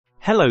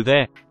Hello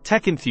there,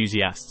 tech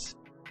enthusiasts.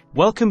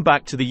 Welcome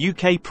back to the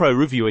UK Pro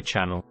Reviewer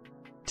channel.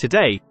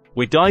 Today,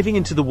 we're diving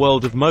into the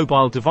world of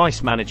mobile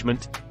device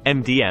management,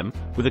 MDM,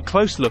 with a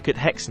close look at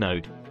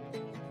Hexnode.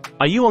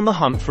 Are you on the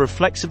hunt for a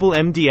flexible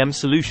MDM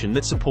solution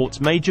that supports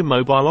major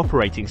mobile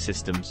operating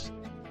systems?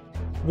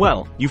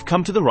 Well, you've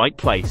come to the right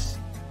place.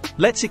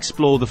 Let's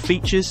explore the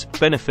features,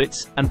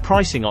 benefits, and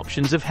pricing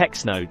options of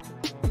Hexnode.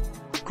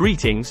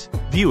 Greetings,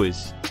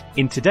 viewers.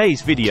 In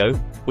today's video,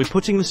 we're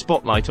putting the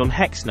spotlight on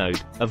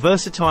Hexnode, a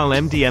versatile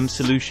MDM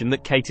solution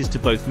that caters to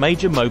both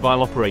major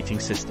mobile operating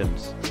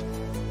systems.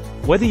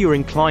 Whether you're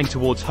inclined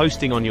towards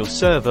hosting on your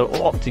server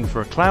or opting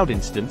for a cloud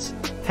instance,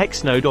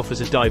 Hexnode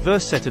offers a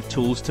diverse set of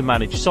tools to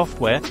manage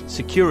software,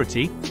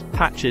 security,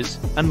 patches,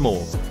 and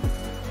more.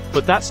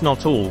 But that's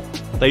not all.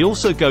 They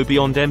also go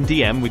beyond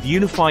MDM with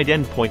Unified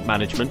Endpoint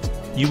Management,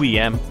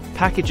 UEM,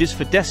 packages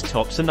for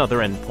desktops and other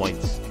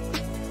endpoints.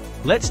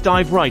 Let's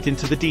dive right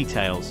into the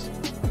details.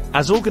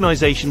 As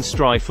organizations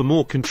strive for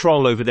more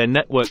control over their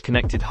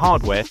network-connected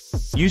hardware,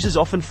 users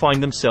often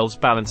find themselves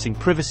balancing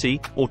privacy,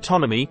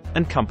 autonomy,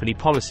 and company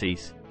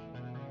policies.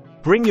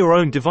 Bring your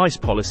own device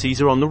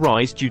policies are on the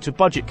rise due to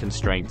budget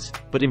constraints,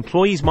 but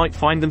employees might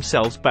find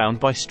themselves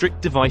bound by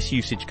strict device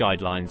usage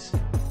guidelines.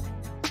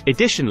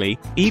 Additionally,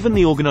 even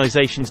the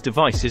organization's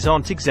devices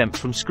aren't exempt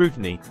from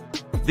scrutiny.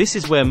 This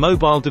is where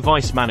mobile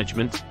device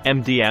management,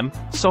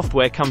 MDM,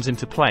 software comes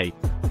into play.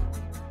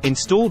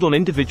 Installed on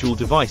individual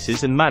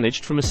devices and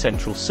managed from a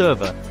central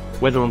server,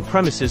 whether on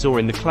premises or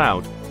in the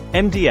cloud,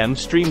 MDM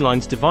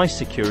streamlines device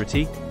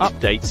security,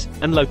 updates,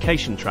 and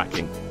location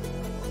tracking.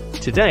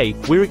 Today,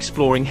 we're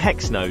exploring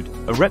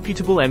Hexnode, a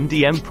reputable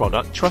MDM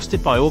product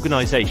trusted by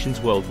organizations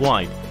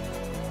worldwide.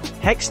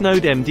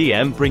 Hexnode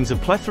MDM brings a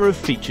plethora of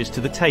features to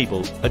the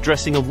table,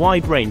 addressing a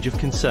wide range of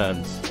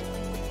concerns.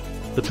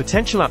 The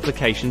potential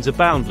applications are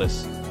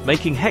boundless,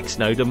 making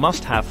Hexnode a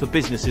must-have for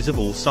businesses of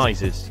all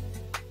sizes.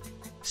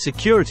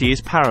 Security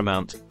is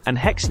paramount, and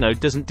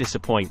Hexnode doesn't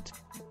disappoint.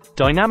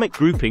 Dynamic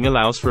grouping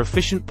allows for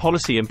efficient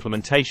policy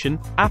implementation,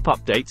 app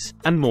updates,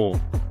 and more.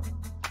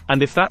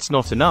 And if that's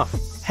not enough,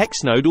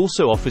 Hexnode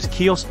also offers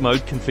kiosk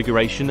mode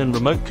configuration and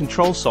remote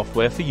control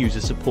software for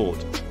user support.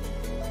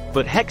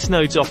 But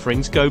Hexnode's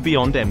offerings go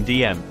beyond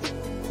MDM.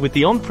 With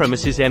the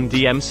on-premises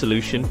MDM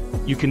solution,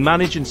 you can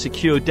manage and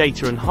secure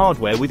data and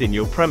hardware within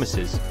your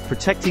premises,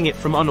 protecting it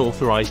from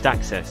unauthorized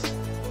access.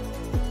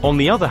 On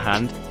the other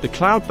hand, the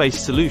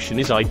cloud-based solution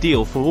is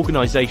ideal for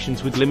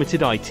organizations with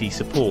limited IT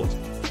support.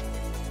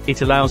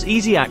 It allows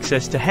easy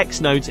access to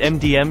Hexnode's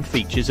MDM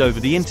features over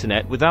the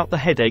internet without the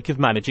headache of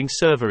managing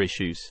server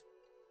issues.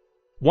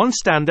 One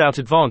standout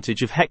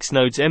advantage of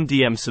Hexnode's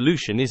MDM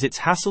solution is its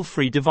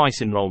hassle-free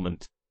device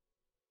enrollment.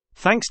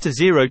 Thanks to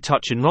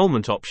zero-touch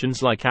enrollment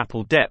options like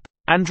Apple DEP,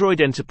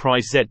 Android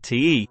Enterprise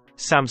ZTE,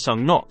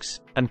 Samsung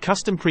Knox, and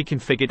custom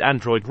pre-configured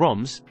Android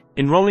ROMs,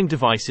 enrolling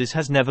devices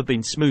has never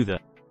been smoother.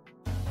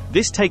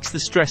 This takes the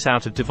stress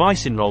out of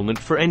device enrollment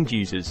for end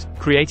users,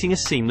 creating a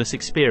seamless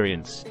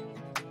experience.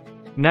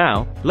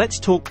 Now, let's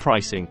talk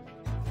pricing.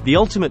 The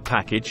Ultimate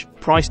package,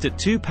 priced at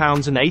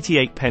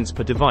 £2.88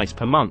 per device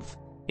per month,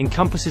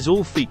 encompasses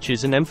all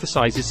features and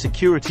emphasizes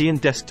security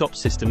and desktop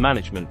system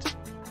management.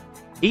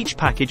 Each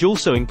package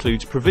also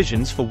includes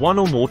provisions for one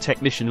or more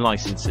technician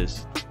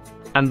licenses.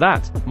 And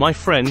that, my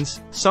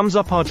friends, sums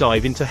up our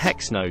dive into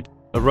Hexnode,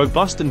 a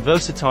robust and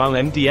versatile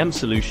MDM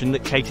solution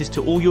that caters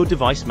to all your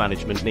device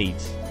management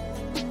needs.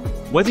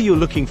 Whether you're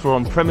looking for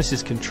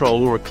on-premises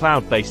control or a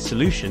cloud-based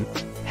solution,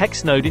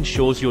 Hexnode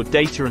ensures your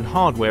data and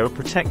hardware are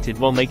protected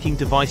while making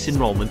device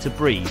enrollment a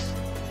breeze.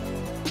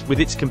 With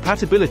its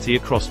compatibility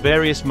across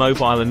various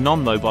mobile and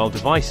non-mobile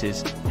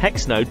devices,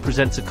 Hexnode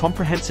presents a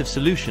comprehensive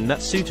solution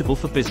that's suitable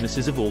for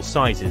businesses of all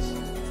sizes.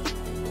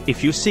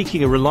 If you're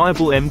seeking a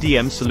reliable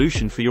MDM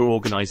solution for your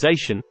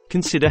organization,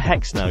 consider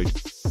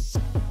Hexnode.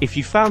 If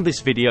you found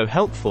this video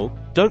helpful,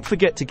 don't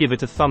forget to give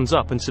it a thumbs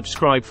up and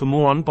subscribe for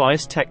more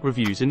unbiased tech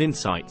reviews and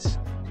insights.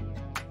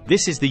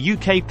 This is the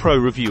UK Pro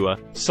Reviewer,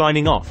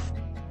 signing off.